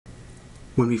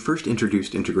When we first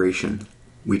introduced integration,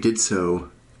 we did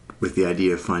so with the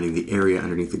idea of finding the area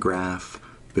underneath the graph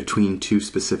between two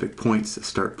specific points, a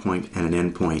start point and an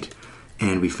end point,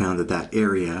 and we found that that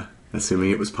area,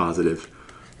 assuming it was positive,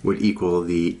 would equal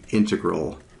the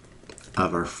integral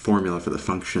of our formula for the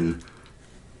function,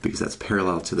 because that's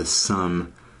parallel to the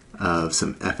sum of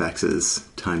some fx's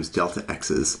times delta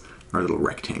x's, our little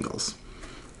rectangles.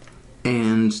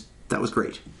 And that was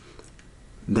great.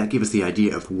 That gave us the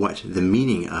idea of what the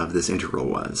meaning of this integral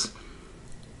was.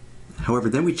 However,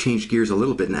 then we changed gears a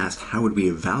little bit and asked, how would we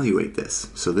evaluate this?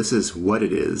 So this is what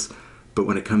it is, but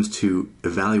when it comes to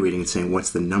evaluating and saying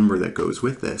what's the number that goes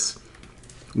with this,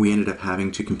 we ended up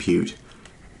having to compute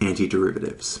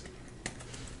antiderivatives.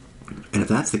 And if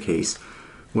that's the case,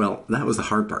 well, that was the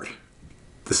hard part.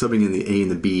 The subbing in the a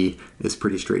and the b is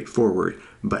pretty straightforward,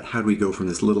 but how do we go from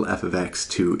this little f of x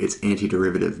to its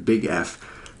antiderivative, big F?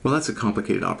 Well, that's a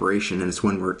complicated operation, and it's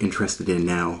one we're interested in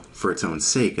now for its own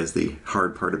sake as the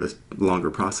hard part of a longer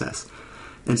process.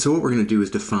 And so what we're going to do is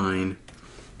define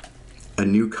a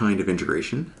new kind of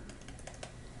integration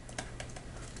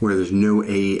where there's no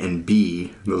a and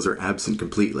b, those are absent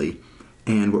completely,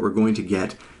 and what we're going to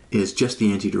get is just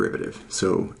the antiderivative.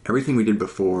 So everything we did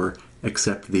before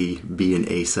except the b and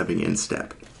a subbing in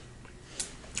step.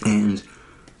 And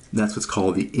that's what's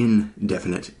called the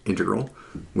indefinite integral,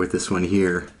 with this one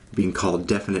here being called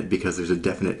definite because there's a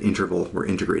definite interval we're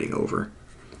integrating over.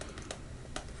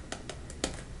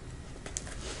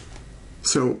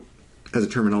 So, as a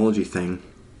terminology thing,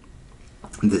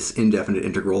 this indefinite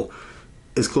integral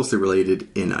is closely related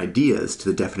in ideas to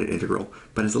the definite integral,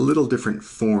 but has a little different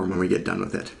form when we get done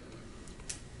with it.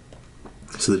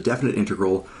 So the definite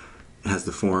integral has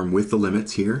the form with the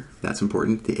limits here, that's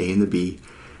important, the a and the b,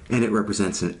 and it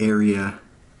represents an area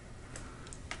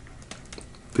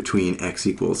between x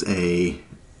equals a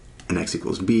and x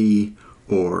equals b,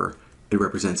 or it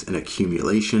represents an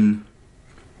accumulation,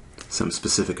 some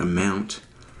specific amount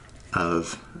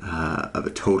of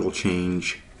a total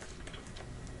change.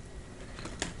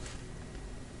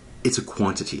 It's a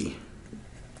quantity.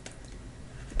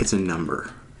 It's a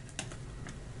number.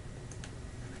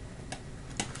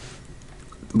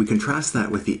 We contrast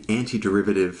that with the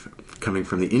antiderivative coming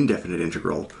from the indefinite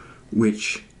integral,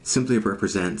 which simply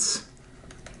represents,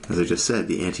 as I just said,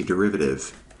 the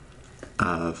antiderivative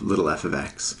of little f of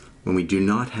x. When we do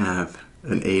not have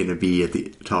an a and a b at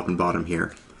the top and bottom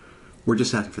here, we're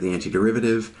just asking for the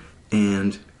antiderivative,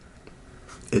 and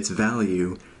its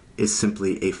value is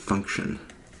simply a function.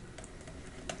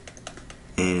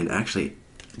 And actually,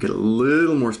 get a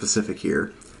little more specific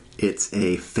here, it's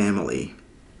a family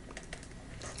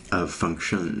of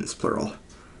functions, plural.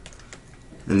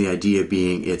 And the idea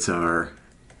being it's our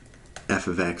f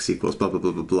of x equals blah, blah,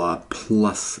 blah, blah, blah,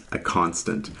 plus a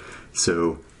constant.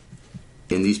 So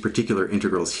in these particular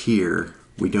integrals here,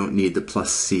 we don't need the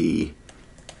plus c.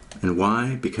 And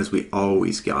why? Because we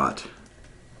always get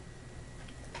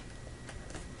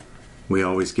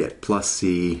plus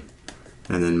c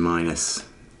and then minus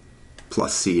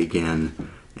plus c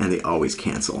again, and they always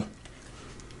cancel.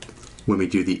 When we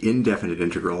do the indefinite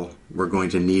integral, we're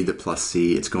going to need the plus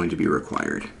c, it's going to be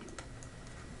required.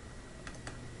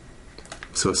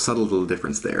 So a subtle little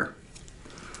difference there.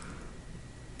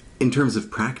 In terms of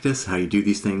practice, how you do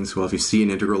these things, well, if you see an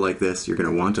integral like this, you're going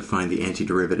to want to find the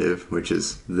antiderivative, which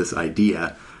is this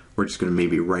idea. We're just going to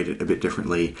maybe write it a bit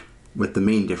differently, with the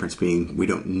main difference being we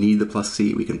don't need the plus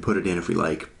c, we can put it in if we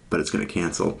like, but it's going to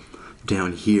cancel.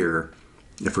 Down here,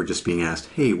 if we're just being asked,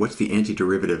 hey, what's the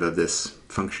antiderivative of this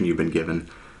function you've been given?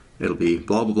 It'll be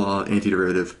blah, blah, blah,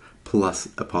 antiderivative plus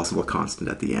a possible constant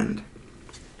at the end.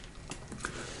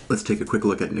 Let's take a quick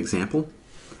look at an example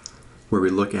where we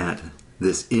look at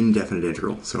this indefinite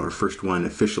integral. So our first one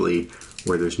officially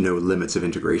where there's no limits of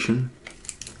integration.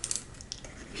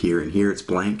 Here and here it's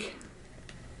blank.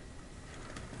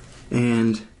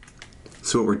 And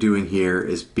so what we're doing here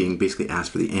is being basically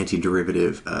asked for the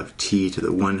antiderivative of t to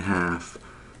the 1/2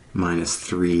 minus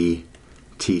 3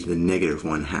 t to the negative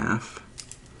 1/2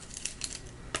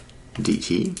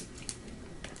 dt.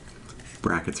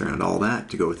 Brackets around all that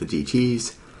to go with the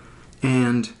dt's.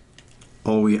 And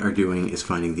all we are doing is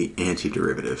finding the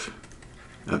antiderivative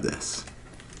of this.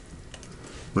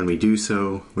 When we do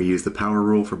so, we use the power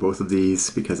rule for both of these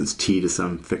because it's t to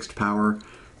some fixed power.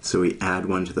 So we add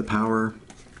 1 to the power,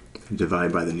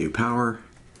 divide by the new power.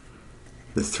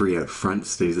 The 3 out front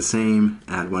stays the same,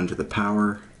 add 1 to the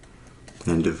power,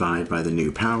 and divide by the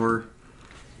new power.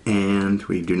 And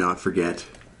we do not forget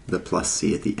the plus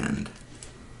c at the end.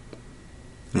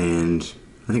 And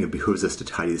I think it behooves us to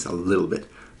tidy this a little bit.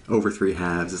 Over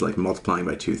 3/2 is like multiplying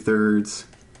by 2/3.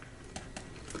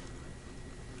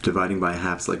 Dividing by a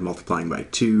half is like multiplying by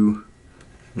 2,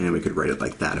 and we could write it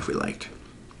like that if we liked,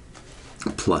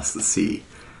 plus the c.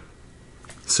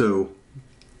 So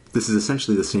this is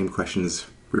essentially the same questions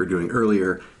we were doing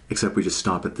earlier, except we just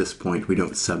stop at this point. We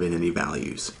don't sub in any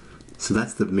values. So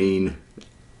that's the main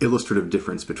illustrative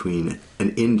difference between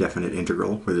an indefinite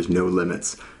integral, where there's no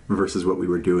limits, versus what we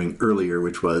were doing earlier,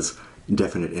 which was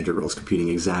definite integrals, computing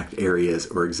exact areas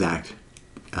or exact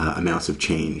amounts of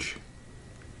change.